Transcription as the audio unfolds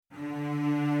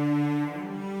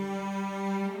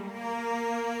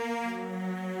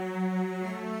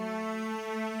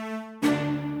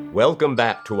Welcome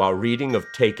back to our reading of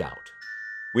Takeout.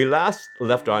 We last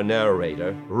left our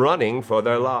narrator running for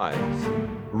their lives,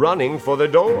 running for the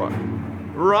door,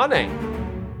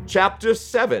 running. Chapter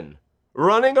 7,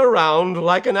 running around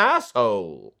like an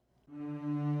asshole.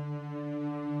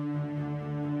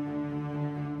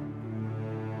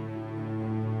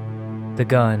 The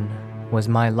gun was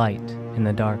my light in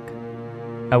the dark.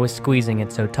 I was squeezing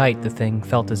it so tight the thing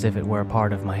felt as if it were a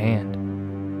part of my hand.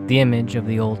 The image of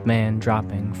the old man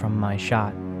dropping from my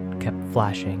shot kept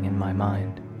flashing in my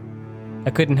mind. I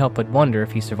couldn't help but wonder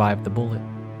if he survived the bullet.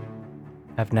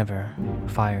 I've never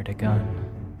fired a gun.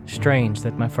 Strange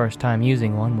that my first time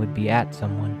using one would be at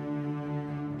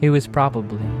someone. He was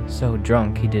probably so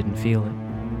drunk he didn't feel it.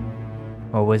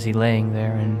 Or was he laying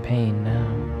there in pain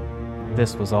now?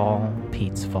 This was all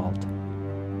Pete's fault.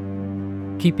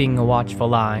 Keeping a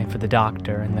watchful eye for the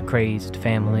doctor and the crazed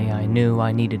family, I knew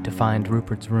I needed to find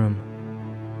Rupert's room.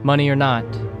 Money or not,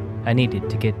 I needed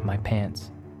to get my pants.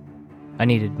 I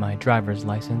needed my driver's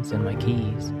license and my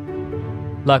keys.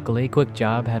 Luckily,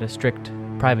 QuickJob had a strict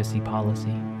privacy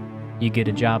policy. You get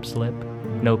a job slip,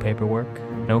 no paperwork,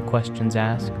 no questions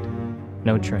asked,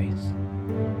 no trace.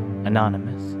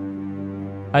 Anonymous.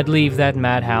 I'd leave that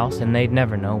madhouse and they'd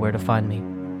never know where to find me.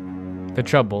 The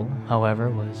trouble, however,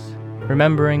 was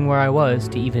remembering where I was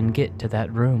to even get to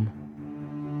that room.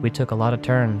 We took a lot of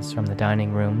turns from the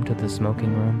dining room to the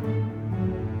smoking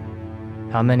room.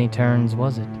 How many turns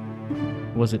was it?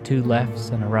 Was it 2 lefts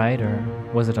and a right, or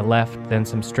was it a left, then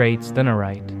some straights, then a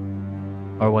right?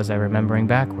 Or was I remembering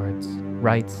backwards,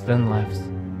 rights, then lefts?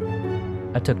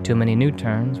 I took too many new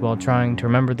turns while trying to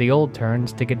remember the old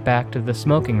turns to get back to the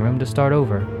smoking room to start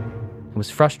over. It was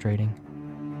frustrating.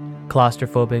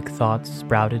 Claustrophobic thoughts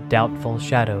sprouted doubtful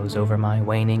shadows over my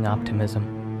waning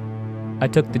optimism. I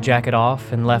took the jacket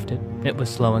off and left it. It was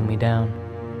slowing me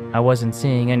down. I wasn't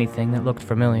seeing anything that looked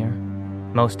familiar.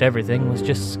 Most everything was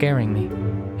just scaring me.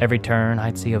 Every turn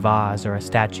I'd see a vase or a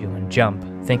statue and jump,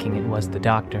 thinking it was the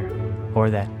doctor, or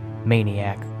that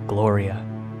maniac Gloria.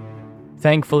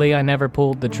 Thankfully, I never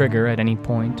pulled the trigger at any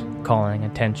point, calling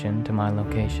attention to my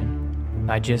location.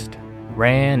 I just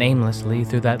ran aimlessly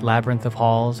through that labyrinth of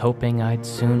halls, hoping I'd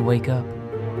soon wake up.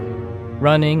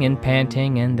 Running and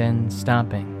panting and then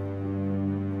stopping.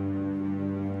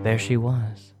 There she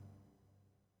was.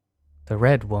 The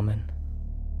red woman.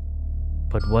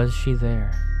 But was she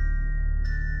there?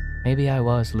 Maybe I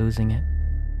was losing it.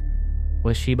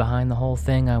 Was she behind the whole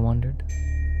thing, I wondered?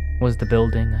 Was the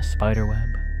building a spiderweb?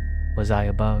 Was I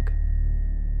a bug?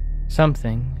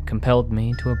 Something compelled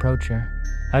me to approach her.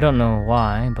 I don't know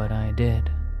why, but I did.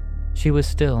 She was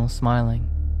still smiling.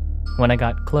 When I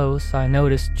got close, I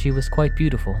noticed she was quite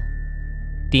beautiful.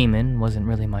 Demon wasn't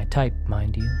really my type,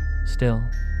 mind you, still.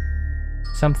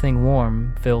 Something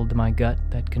warm filled my gut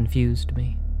that confused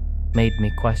me, made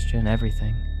me question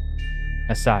everything.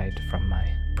 Aside from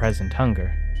my present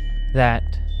hunger. That,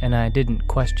 and I didn't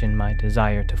question my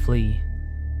desire to flee.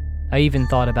 I even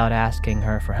thought about asking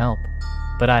her for help,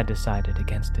 but I decided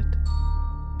against it.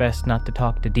 Best not to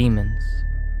talk to demons,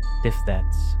 if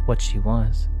that's what she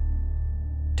was.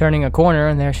 Turning a corner,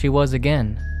 and there she was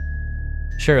again.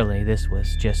 Surely this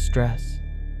was just stress.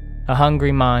 A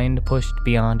hungry mind pushed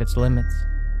beyond its limits.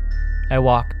 I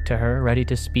walked to her, ready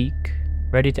to speak,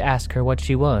 ready to ask her what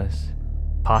she was.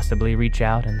 Possibly reach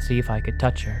out and see if I could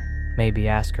touch her, maybe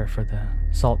ask her for the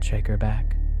salt shaker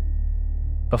back.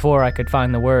 Before I could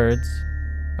find the words,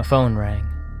 a phone rang,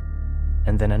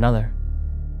 and then another.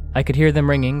 I could hear them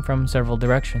ringing from several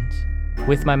directions.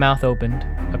 With my mouth opened,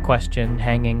 a question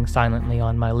hanging silently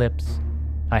on my lips,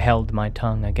 I held my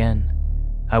tongue again.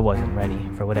 I wasn't ready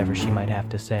for whatever she might have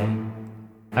to say.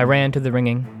 I ran to the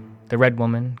ringing. The red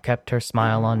woman kept her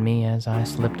smile on me as I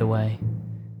slipped away.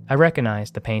 I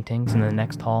recognized the paintings in the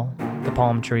next hall, the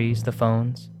palm trees, the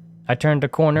phones. I turned a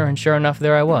corner, and sure enough,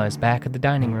 there I was, back at the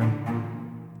dining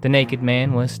room. The naked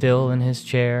man was still in his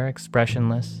chair,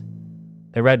 expressionless.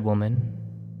 The red woman,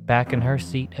 back in her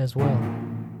seat as well,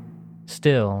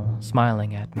 still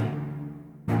smiling at me.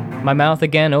 My mouth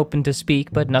again opened to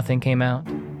speak, but nothing came out.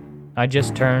 I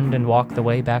just turned and walked the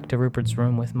way back to Rupert's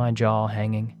room with my jaw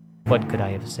hanging. What could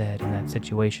I have said in that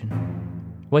situation?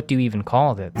 What do you even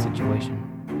call that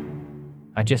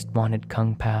situation? I just wanted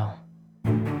Kung Pao.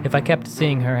 If I kept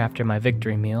seeing her after my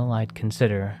victory meal, I'd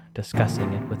consider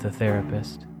discussing it with a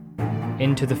therapist.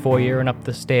 Into the foyer and up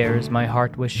the stairs, my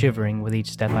heart was shivering with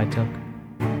each step I took.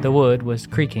 The wood was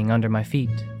creaking under my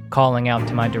feet, calling out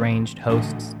to my deranged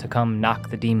hosts to come knock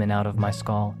the demon out of my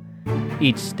skull.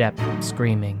 Each step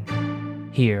screaming,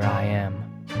 "Here I am."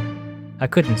 I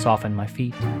couldn't soften my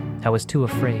feet. I was too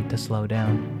afraid to slow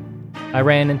down. I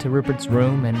ran into Rupert's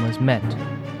room and was met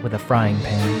with a frying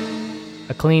pan.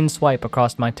 A clean swipe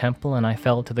across my temple and I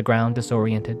fell to the ground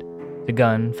disoriented. The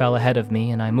gun fell ahead of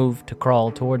me and I moved to crawl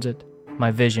towards it,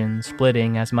 my vision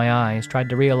splitting as my eyes tried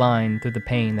to realign through the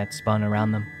pain that spun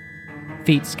around them.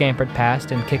 Feet scampered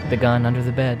past and kicked the gun under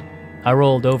the bed. I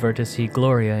rolled over to see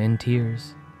Gloria in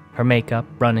tears, her makeup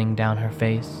running down her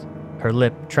face, her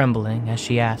lip trembling as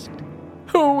she asked,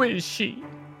 "Who is she?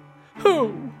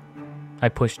 Who?" I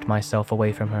pushed myself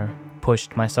away from her,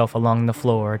 pushed myself along the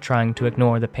floor, trying to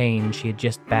ignore the pain she had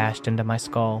just bashed into my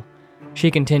skull.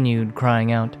 She continued,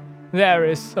 crying out, "There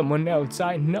is someone else,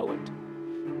 I know it.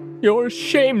 You're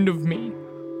ashamed of me,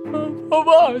 of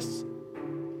us."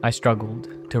 I struggled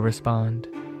to respond,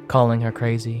 calling her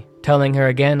crazy, telling her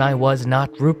again I was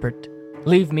not Rupert.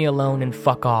 "Leave me alone and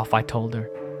fuck off," I told her.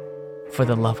 "For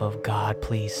the love of God,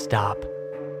 please stop."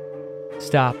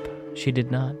 Stop, she did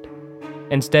not.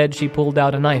 Instead, she pulled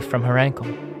out a knife from her ankle.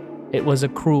 It was a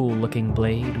cruel-looking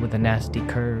blade with a nasty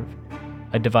curve,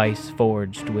 a device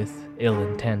forged with ill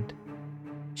intent.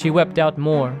 She wept out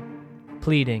more,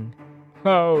 pleading,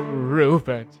 "Oh,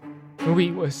 Rupert,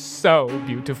 we were so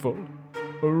beautiful.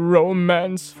 A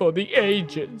romance for the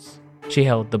ages." She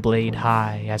held the blade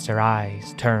high as her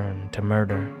eyes turned to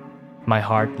murder. My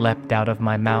heart leapt out of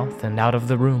my mouth and out of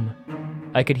the room.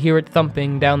 I could hear it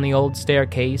thumping down the old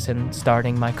staircase and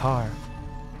starting my car.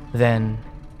 Then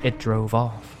it drove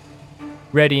off.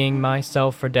 Readying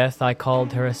myself for death, I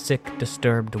called her a sick,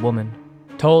 disturbed woman.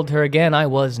 Told her again I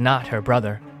was not her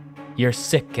brother. "You're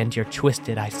sick and you're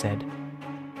twisted," I said.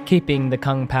 Keeping the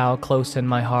Kung Pao close in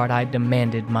my heart, I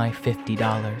demanded my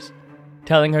 $50,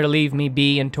 telling her to leave me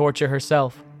be and torture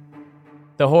herself.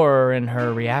 The horror in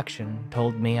her reaction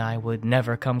told me I would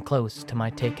never come close to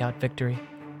my takeout victory.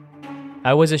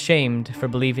 I was ashamed for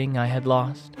believing I had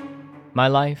lost. My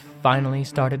life finally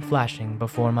started flashing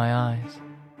before my eyes,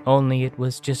 only it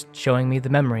was just showing me the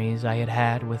memories I had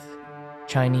had with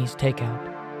Chinese takeout.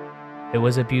 It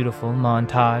was a beautiful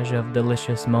montage of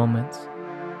delicious moments.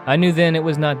 I knew then it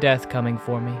was not death coming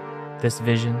for me, this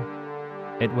vision.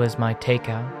 It was my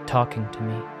takeout talking to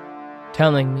me,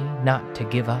 telling me not to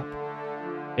give up.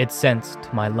 It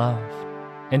sensed my love,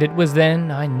 and it was then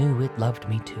I knew it loved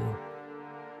me too.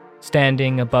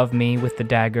 Standing above me with the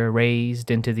dagger raised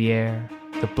into the air,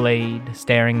 the blade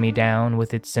staring me down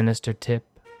with its sinister tip.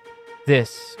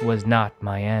 This was not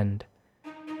my end.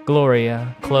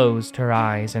 Gloria closed her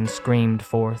eyes and screamed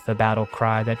forth a battle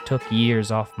cry that took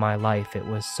years off my life, it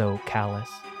was so callous.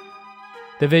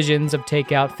 The visions of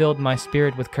takeout filled my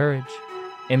spirit with courage.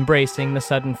 Embracing the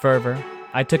sudden fervor,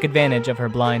 I took advantage of her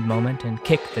blind moment and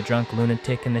kicked the drunk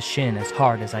lunatic in the shin as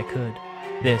hard as I could.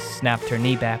 This snapped her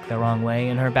knee back the wrong way,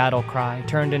 and her battle cry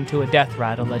turned into a death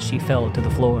rattle as she fell to the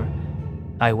floor.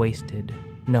 I wasted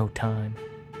no time.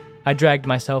 I dragged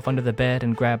myself under the bed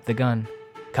and grabbed the gun.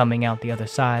 Coming out the other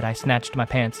side, I snatched my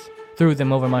pants, threw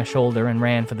them over my shoulder, and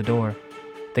ran for the door.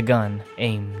 The gun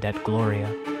aimed at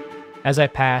Gloria. As I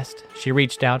passed, she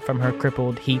reached out from her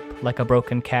crippled heap like a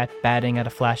broken cat batting at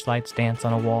a flashlight's dance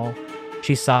on a wall.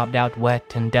 She sobbed out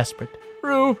wet and desperate,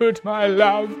 "Rupert, my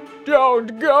love,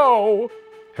 don't go!"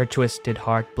 Her twisted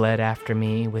heart bled after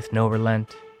me with no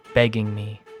relent, begging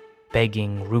me,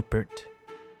 begging Rupert.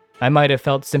 I might have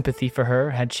felt sympathy for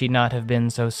her had she not have been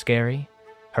so scary.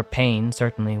 Her pain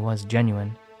certainly was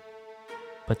genuine,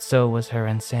 but so was her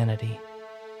insanity.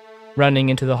 Running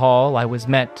into the hall, I was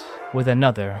met with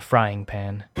another frying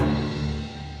pan.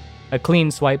 A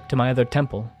clean swipe to my other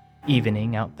temple,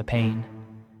 evening out the pain.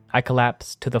 I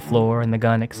collapsed to the floor and the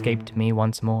gun escaped me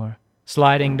once more,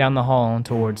 sliding down the hall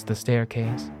towards the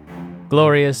staircase.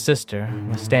 Gloria's sister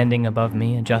was standing above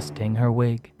me adjusting her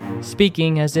wig,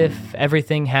 speaking as if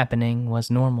everything happening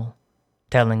was normal,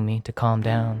 telling me to calm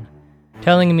down,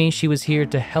 telling me she was here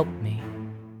to help me.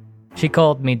 She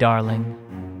called me darling,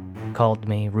 called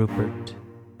me Rupert.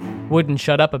 Wouldn't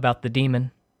shut up about the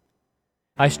demon.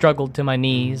 I struggled to my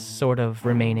knees, sort of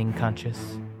remaining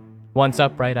conscious. Once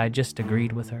upright, I just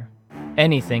agreed with her.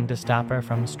 Anything to stop her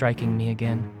from striking me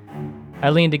again. I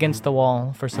leaned against the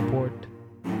wall for support,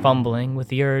 fumbling with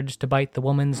the urge to bite the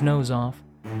woman's nose off.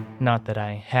 Not that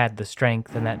I had the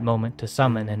strength in that moment to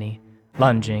summon any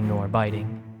lunging or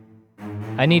biting.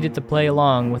 I needed to play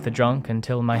along with the drunk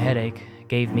until my headache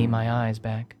gave me my eyes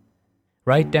back.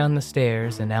 Right down the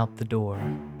stairs and out the door.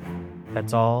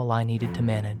 That's all I needed to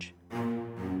manage.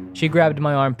 She grabbed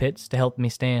my armpits to help me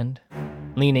stand.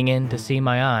 Leaning in to see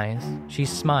my eyes, she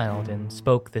smiled and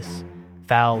spoke this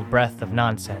foul breath of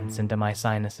nonsense into my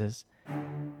sinuses.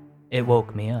 It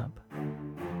woke me up.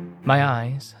 My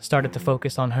eyes started to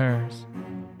focus on hers.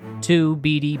 Two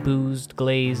beady, boozed,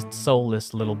 glazed,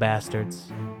 soulless little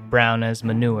bastards. brown as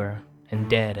manure and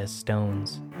dead as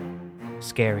stones.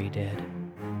 Scary dead.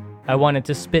 I wanted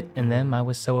to spit in them, I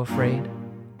was so afraid.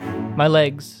 My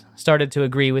legs started to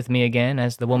agree with me again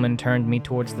as the woman turned me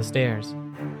towards the stairs.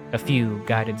 A few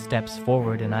guided steps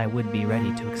forward and I would be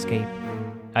ready to escape.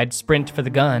 I'd sprint for the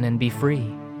gun and be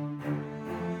free.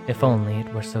 If only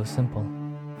it were so simple.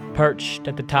 Perched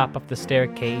at the top of the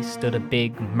staircase stood a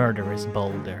big, murderous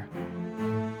boulder.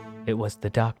 It was the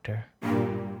doctor.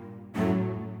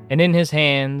 And in his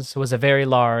hands was a very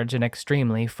large and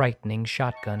extremely frightening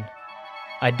shotgun.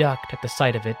 I ducked at the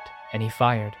sight of it, and he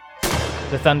fired.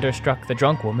 The thunder struck the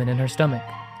drunk woman in her stomach,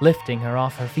 lifting her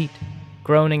off her feet.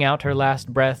 Groaning out her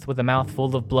last breath with a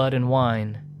mouthful of blood and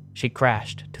wine, she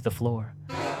crashed to the floor.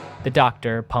 The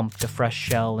doctor pumped a fresh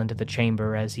shell into the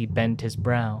chamber as he bent his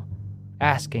brow,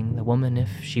 asking the woman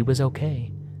if she was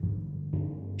okay.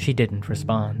 She didn't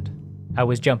respond. I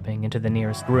was jumping into the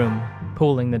nearest room,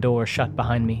 pulling the door shut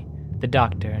behind me, the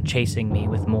doctor chasing me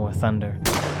with more thunder.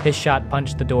 His shot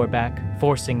punched the door back,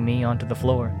 forcing me onto the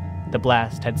floor. The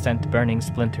blast had sent burning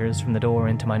splinters from the door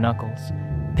into my knuckles.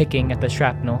 Picking at the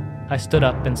shrapnel, I stood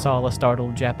up and saw a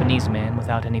startled Japanese man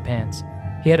without any pants.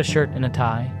 He had a shirt and a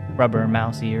tie, rubber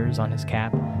mouse ears on his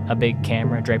cap, a big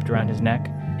camera draped around his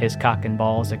neck, his cock and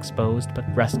balls exposed but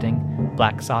resting,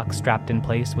 black socks strapped in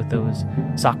place with those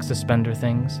sock suspender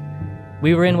things.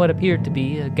 We were in what appeared to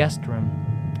be a guest room.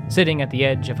 Sitting at the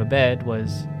edge of a bed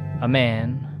was a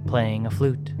man playing a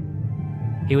flute.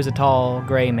 He was a tall,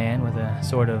 gray man with a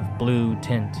sort of blue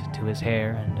tint to his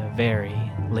hair and a very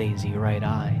lazy right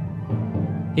eye.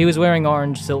 He was wearing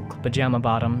orange silk pajama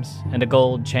bottoms, and a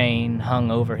gold chain hung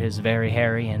over his very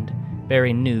hairy and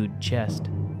very nude chest.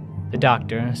 The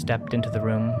doctor stepped into the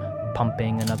room,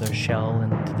 pumping another shell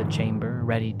into the chamber,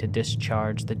 ready to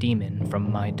discharge the demon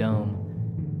from my dome.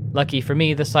 Lucky for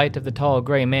me, the sight of the tall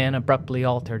gray man abruptly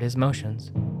altered his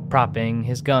motions. Propping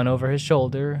his gun over his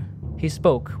shoulder, he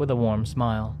spoke with a warm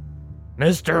smile.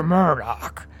 Mr.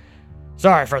 Murdoch,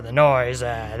 sorry for the noise.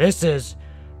 This is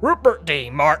Rupert D.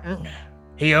 Martin.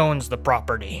 He owns the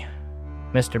property.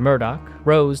 Mr. Murdoch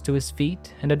rose to his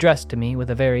feet and addressed to me with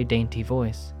a very dainty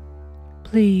voice.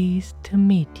 Pleased to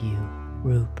meet you,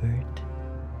 Rupert.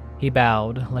 He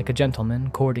bowed like a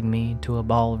gentleman courting me to a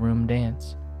ballroom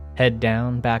dance. Head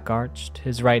down, back arched,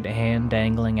 his right hand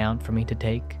dangling out for me to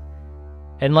take.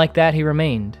 And like that he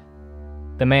remained.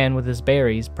 The man with his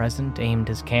berries present aimed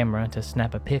his camera to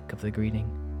snap a pic of the greeting.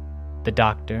 The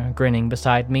doctor, grinning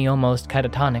beside me, almost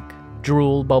catatonic,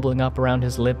 drool bubbling up around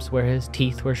his lips where his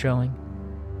teeth were showing.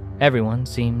 Everyone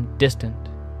seemed distant,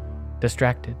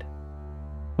 distracted,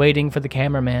 waiting for the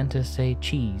cameraman to say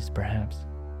cheese, perhaps.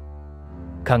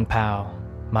 Kung Pao,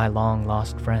 my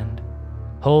long-lost friend,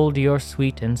 hold your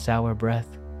sweet and sour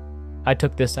breath. I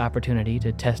took this opportunity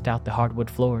to test out the hardwood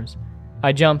floors.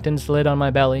 I jumped and slid on my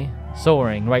belly,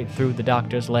 soaring right through the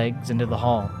doctor's legs into the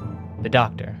hall. The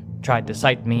doctor tried to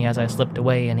sight me as I slipped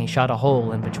away, and he shot a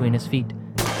hole in between his feet.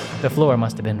 The floor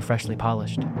must have been freshly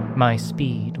polished. My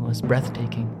speed was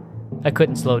breathtaking. I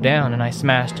couldn't slow down, and I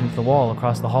smashed into the wall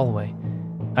across the hallway.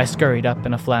 I scurried up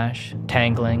in a flash,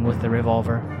 tangling with the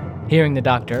revolver. Hearing the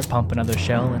doctor pump another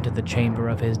shell into the chamber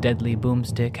of his deadly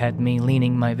boomstick had me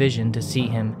leaning my vision to see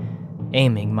him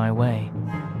aiming my way.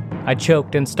 I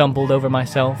choked and stumbled over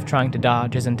myself, trying to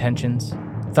dodge his intentions.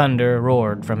 Thunder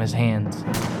roared from his hands.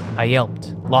 I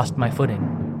yelped, lost my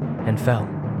footing, and fell.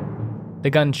 The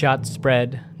gunshot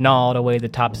spread, gnawed away the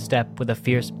top step with a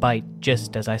fierce bite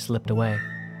just as I slipped away.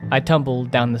 I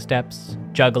tumbled down the steps,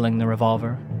 juggling the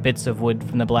revolver, bits of wood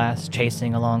from the blast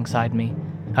chasing alongside me.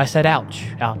 I said ouch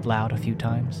out loud a few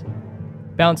times.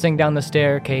 Bouncing down the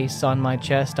staircase on my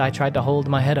chest, I tried to hold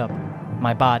my head up.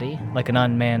 My body, like an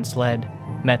unmanned sled,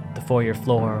 met the foyer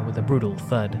floor with a brutal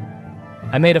thud.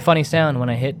 I made a funny sound when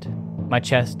I hit, my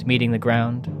chest meeting the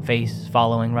ground, face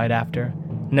following right after,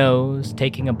 nose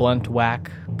taking a blunt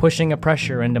whack, pushing a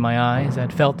pressure into my eyes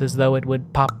that felt as though it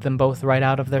would pop them both right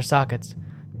out of their sockets.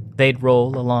 They'd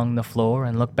roll along the floor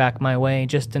and look back my way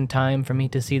just in time for me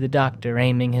to see the doctor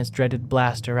aiming his dreaded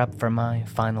blaster up for my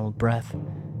final breath.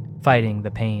 Fighting the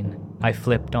pain, I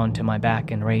flipped onto my back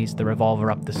and raised the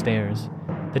revolver up the stairs.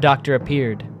 The doctor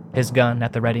appeared, his gun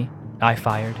at the ready. I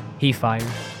fired. He fired.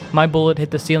 My bullet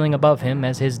hit the ceiling above him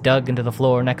as his dug into the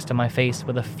floor next to my face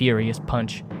with a furious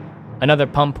punch. Another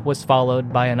pump was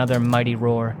followed by another mighty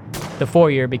roar. The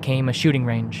foyer became a shooting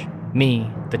range.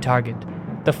 Me, the target.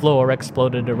 The floor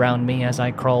exploded around me as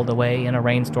I crawled away in a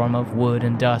rainstorm of wood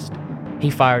and dust. He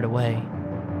fired away.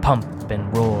 Pump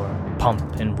and roar,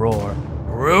 pump and roar.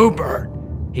 Rupert,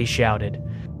 he shouted.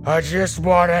 I just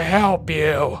want to help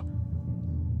you.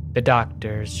 The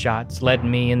doctor's shots led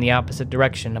me in the opposite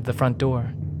direction of the front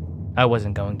door. I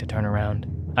wasn't going to turn around.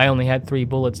 I only had 3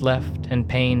 bullets left, and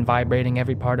pain vibrating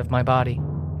every part of my body.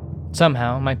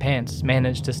 Somehow, my pants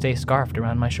managed to stay scarfed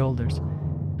around my shoulders.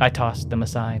 I tossed them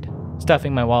aside,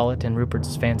 stuffing my wallet in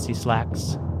Rupert's fancy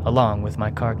slacks, along with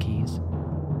my car keys.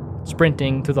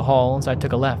 Sprinting through the halls, I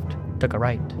took a left, took a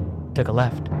right, took a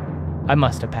left. I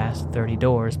must have passed 30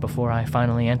 doors before I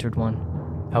finally entered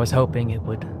one. I was hoping it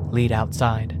would lead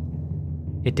outside.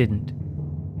 It didn't.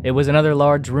 It was another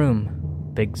large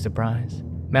room, big surprise.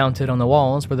 Mounted on the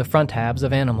walls were the front halves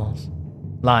of animals.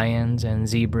 Lions and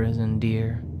zebras and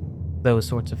deer, those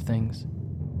sorts of things.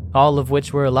 All of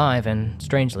which were alive and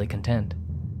strangely content.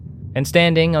 And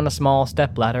standing on a small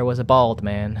stepladder was a bald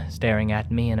man, staring at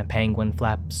me in a penguin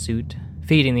flap suit,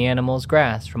 feeding the animals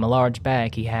grass from a large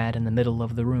bag he had in the middle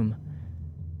of the room.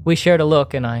 We shared a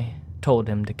look, and I told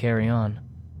him to carry on.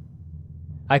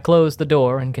 I closed the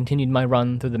door and continued my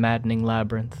run through the maddening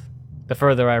labyrinth. The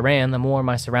further I ran, the more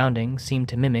my surroundings seemed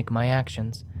to mimic my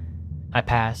actions. I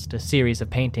passed a series of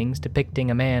paintings depicting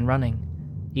a man running.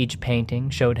 Each painting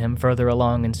showed him further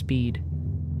along in speed,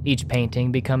 each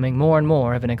painting becoming more and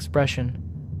more of an expression.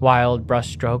 Wild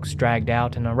brushstrokes dragged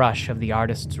out in a rush of the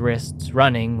artist's wrists,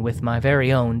 running with my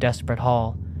very own desperate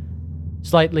haul.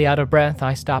 Slightly out of breath,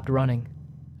 I stopped running.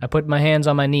 I put my hands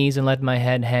on my knees and let my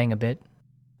head hang a bit.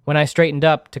 When I straightened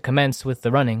up to commence with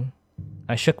the running,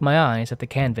 I shook my eyes at the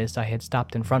canvas I had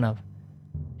stopped in front of.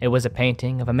 It was a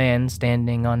painting of a man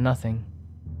standing on nothing.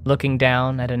 Looking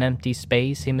down at an empty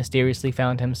space, he mysteriously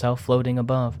found himself floating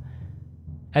above.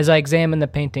 As I examined the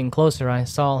painting closer, I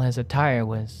saw his attire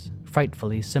was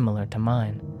frightfully similar to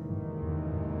mine.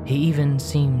 He even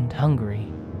seemed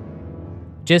hungry.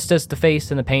 Just as the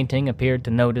face in the painting appeared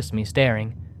to notice me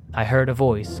staring, I heard a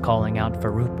voice calling out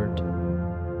for Rupert.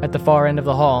 At the far end of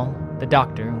the hall, the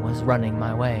doctor was running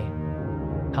my way.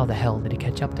 How the hell did he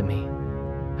catch up to me?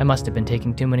 I must have been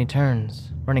taking too many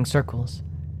turns, running circles.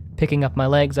 Picking up my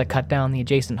legs, I cut down the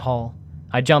adjacent hall.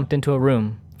 I jumped into a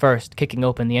room, first kicking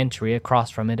open the entry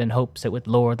across from it in hopes it would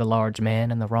lure the large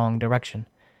man in the wrong direction.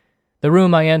 The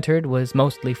room I entered was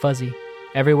mostly fuzzy.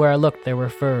 Everywhere I looked there were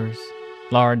furs,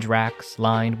 large racks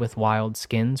lined with wild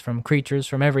skins from creatures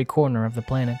from every corner of the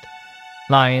planet.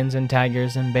 Lions and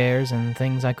tigers and bears and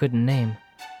things I couldn't name.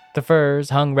 The furs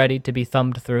hung ready to be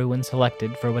thumbed through and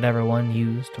selected for whatever one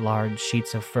used large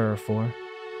sheets of fur for.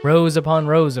 Rows upon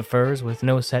rows of furs with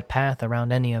no set path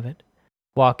around any of it.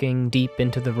 Walking deep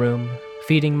into the room,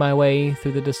 feeding my way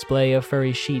through the display of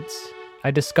furry sheets,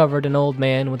 I discovered an old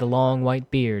man with a long white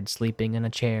beard sleeping in a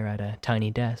chair at a tiny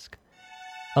desk.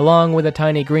 Along with a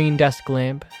tiny green desk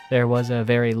lamp, there was a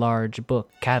very large book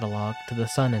cataloged to the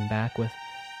sun and back with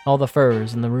all the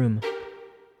furs in the room.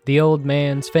 The old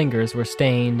man's fingers were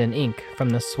stained in ink from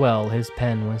the swell his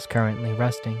pen was currently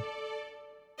resting.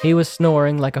 He was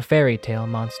snoring like a fairy tale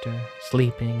monster,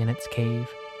 sleeping in its cave.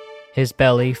 His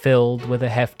belly filled with a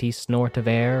hefty snort of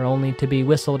air, only to be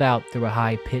whistled out through a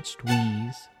high-pitched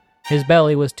wheeze. His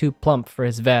belly was too plump for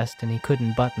his vest, and he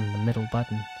couldn't button the middle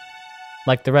button.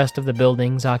 Like the rest of the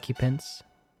building's occupants,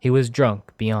 he was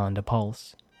drunk beyond a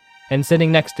pulse. And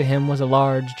sitting next to him was a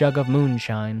large jug of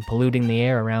moonshine, polluting the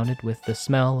air around it with the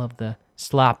smell of the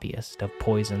sloppiest of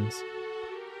poisons.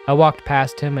 I walked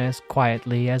past him as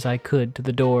quietly as I could to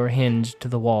the door hinged to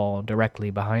the wall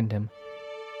directly behind him.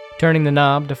 Turning the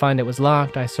knob to find it was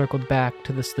locked, I circled back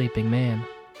to the sleeping man.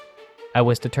 I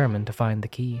was determined to find the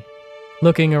key.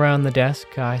 Looking around the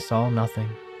desk, I saw nothing.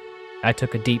 I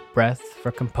took a deep breath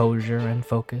for composure and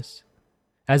focus.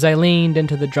 As I leaned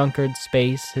into the drunkard's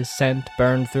space, his scent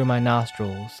burned through my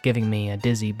nostrils, giving me a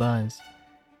dizzy buzz.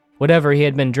 Whatever he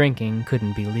had been drinking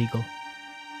couldn't be legal.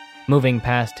 Moving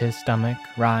past his stomach,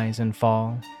 rise and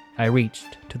fall, I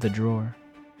reached to the drawer.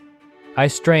 I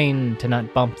strained to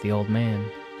not bump the old man,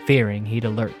 fearing he'd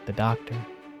alert the doctor.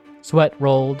 Sweat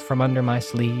rolled from under my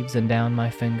sleeves and down my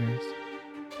fingers.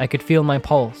 I could feel my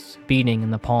pulse beating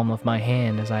in the palm of my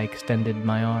hand as I extended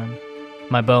my arm,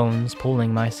 my bones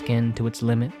pulling my skin to its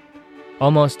limit,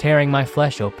 almost tearing my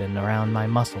flesh open around my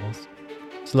muscles.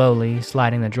 Slowly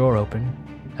sliding the drawer open,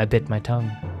 I bit my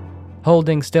tongue.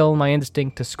 Holding still my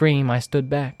instinct to scream, I stood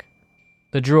back.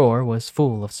 The drawer was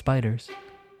full of spiders.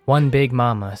 One big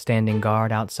mama standing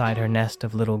guard outside her nest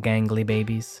of little gangly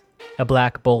babies, a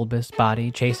black bulbous body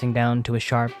chasing down to a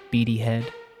sharp, beady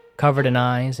head, covered in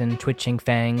eyes and twitching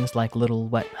fangs like little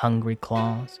wet, hungry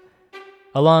claws.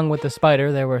 Along with the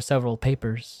spider, there were several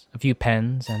papers, a few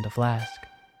pens, and a flask.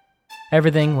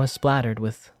 Everything was splattered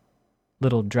with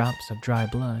little drops of dry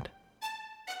blood.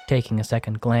 Taking a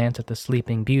second glance at the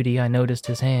sleeping beauty, I noticed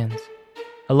his hands.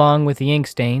 Along with the ink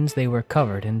stains, they were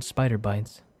covered in spider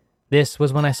bites. This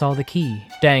was when I saw the key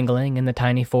dangling in the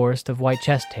tiny forest of white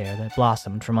chest hair that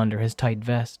blossomed from under his tight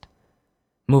vest.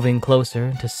 Moving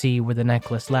closer to see where the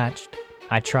necklace latched,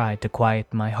 I tried to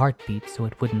quiet my heartbeat so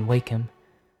it wouldn't wake him.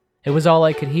 It was all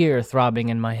I could hear throbbing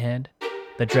in my head,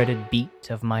 the dreaded beat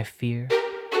of my fear.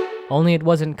 Only it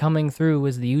wasn't coming through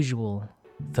as the usual,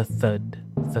 the thud,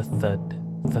 the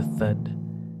thud, the thud.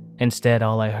 Instead,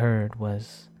 all I heard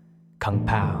was, Kung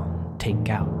Pao, take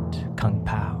out, Kung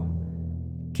Pao.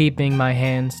 Keeping my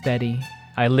hand steady,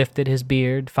 I lifted his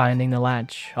beard, finding the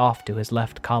latch off to his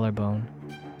left collarbone.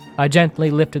 I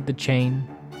gently lifted the chain,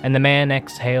 and the man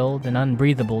exhaled an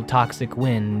unbreathable toxic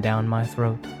wind down my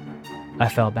throat. I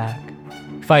fell back,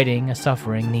 fighting a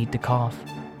suffering need to cough.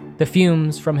 The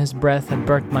fumes from his breath had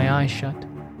burnt my eyes shut,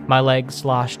 my legs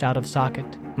sloshed out of socket,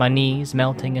 my knees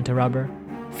melting into rubber,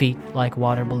 feet like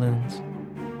water balloons.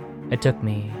 It took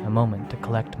me a moment to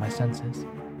collect my senses.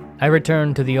 I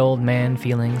returned to the old man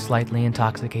feeling slightly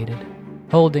intoxicated.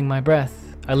 Holding my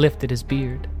breath, I lifted his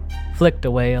beard, flicked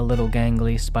away a little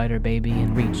gangly spider baby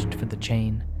and reached for the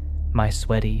chain. My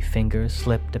sweaty fingers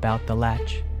slipped about the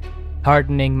latch.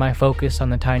 Hardening my focus on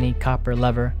the tiny copper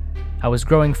lever, I was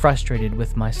growing frustrated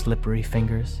with my slippery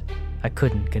fingers. I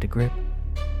couldn't get a grip.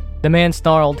 The man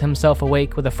snarled himself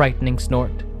awake with a frightening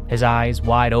snort, his eyes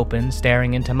wide open,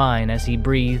 staring into mine as he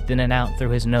breathed in and out through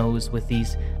his nose with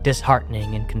these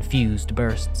disheartening and confused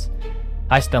bursts.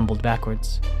 I stumbled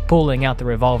backwards, pulling out the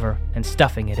revolver and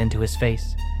stuffing it into his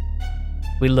face.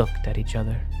 We looked at each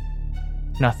other.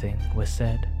 Nothing was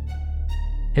said.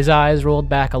 His eyes rolled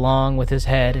back along with his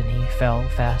head and he fell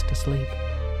fast asleep.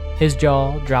 His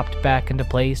jaw dropped back into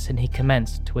place and he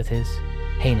commenced with his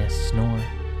heinous snore.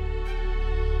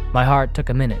 My heart took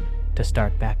a minute to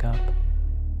start back up.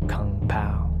 Kung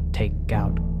Pao, take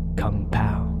out Kung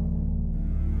Pao.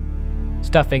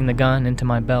 Stuffing the gun into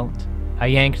my belt, I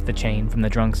yanked the chain from the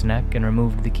drunk's neck and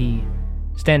removed the key.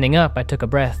 Standing up, I took a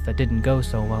breath that didn't go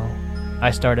so well.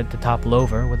 I started to topple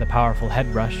over with a powerful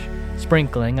head rush,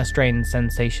 sprinkling a strange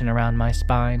sensation around my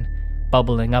spine,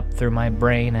 bubbling up through my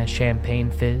brain as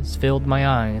champagne fizz filled my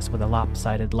eyes with a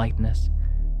lopsided lightness.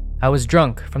 I was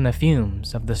drunk from the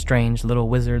fumes of the strange little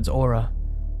wizard's aura.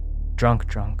 Drunk.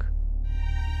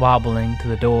 Wobbling to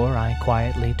the door, I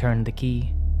quietly turned the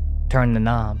key, turned the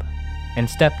knob, and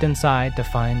stepped inside to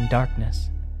find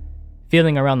darkness.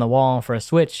 Feeling around the wall for a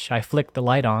switch, I flicked the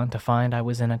light on to find I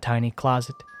was in a tiny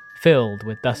closet filled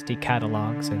with dusty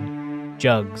catalogs and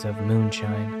jugs of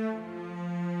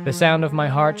moonshine. The sound of my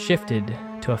heart shifted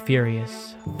to a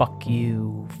furious, fuck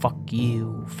you, fuck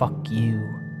you, fuck you.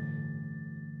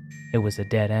 It was a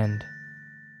dead end.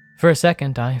 For a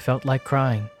second, I felt like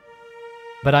crying.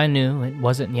 But I knew it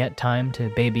wasn't yet time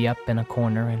to baby up in a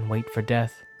corner and wait for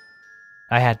death.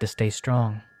 I had to stay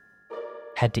strong.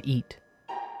 Had to eat.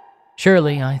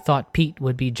 Surely I thought Pete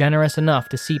would be generous enough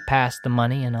to see past the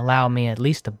money and allow me at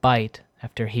least a bite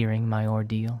after hearing my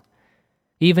ordeal.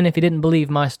 Even if he didn't believe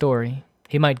my story,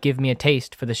 he might give me a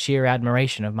taste for the sheer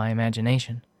admiration of my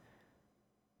imagination.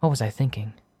 What was I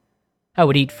thinking? I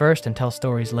would eat first and tell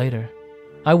stories later.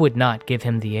 I would not give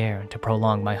him the air to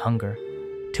prolong my hunger.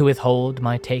 To withhold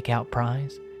my takeout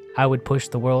prize, I would push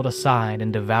the world aside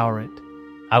and devour it.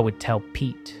 I would tell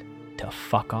Pete to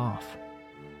fuck off.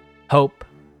 Hope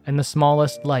and the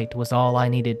smallest light was all I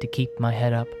needed to keep my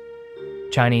head up.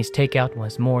 Chinese takeout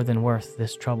was more than worth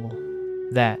this trouble.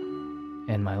 That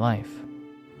and my life.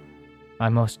 I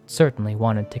most certainly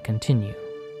wanted to continue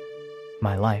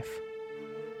my life.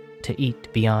 To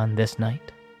eat beyond this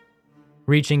night.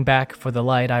 Reaching back for the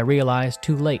light, I realized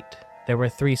too late there were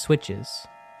 3 switches,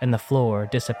 and the floor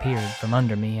disappeared from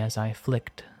under me as I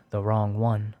flicked the wrong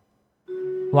one.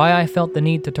 Why I felt the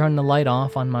need to turn the light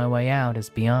off on my way out is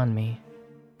beyond me.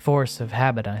 Force of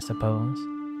habit, I suppose.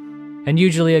 And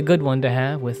usually a good one to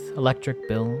have with electric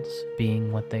bills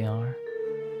being what they are.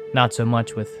 Not so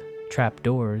much with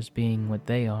trapdoors being what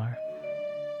they are.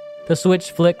 The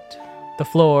switch flicked, the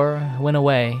floor went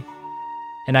away,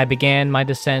 and I began my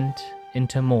descent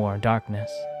into more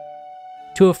darkness.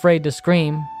 Too afraid to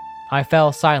scream, I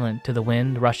fell silent to the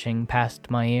wind rushing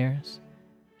past my ears.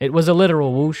 It was a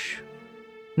literal whoosh,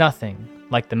 nothing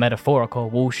like the metaphorical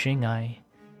whooshing I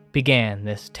began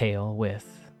this tale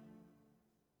with.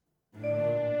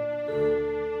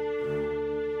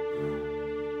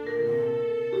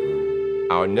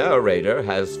 Our narrator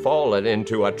has fallen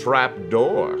into a trap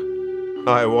door.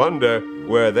 I wonder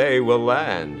where they will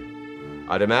land.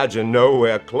 I'd imagine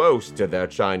nowhere close to their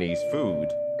Chinese food.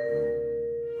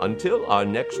 Until our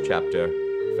next chapter,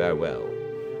 farewell.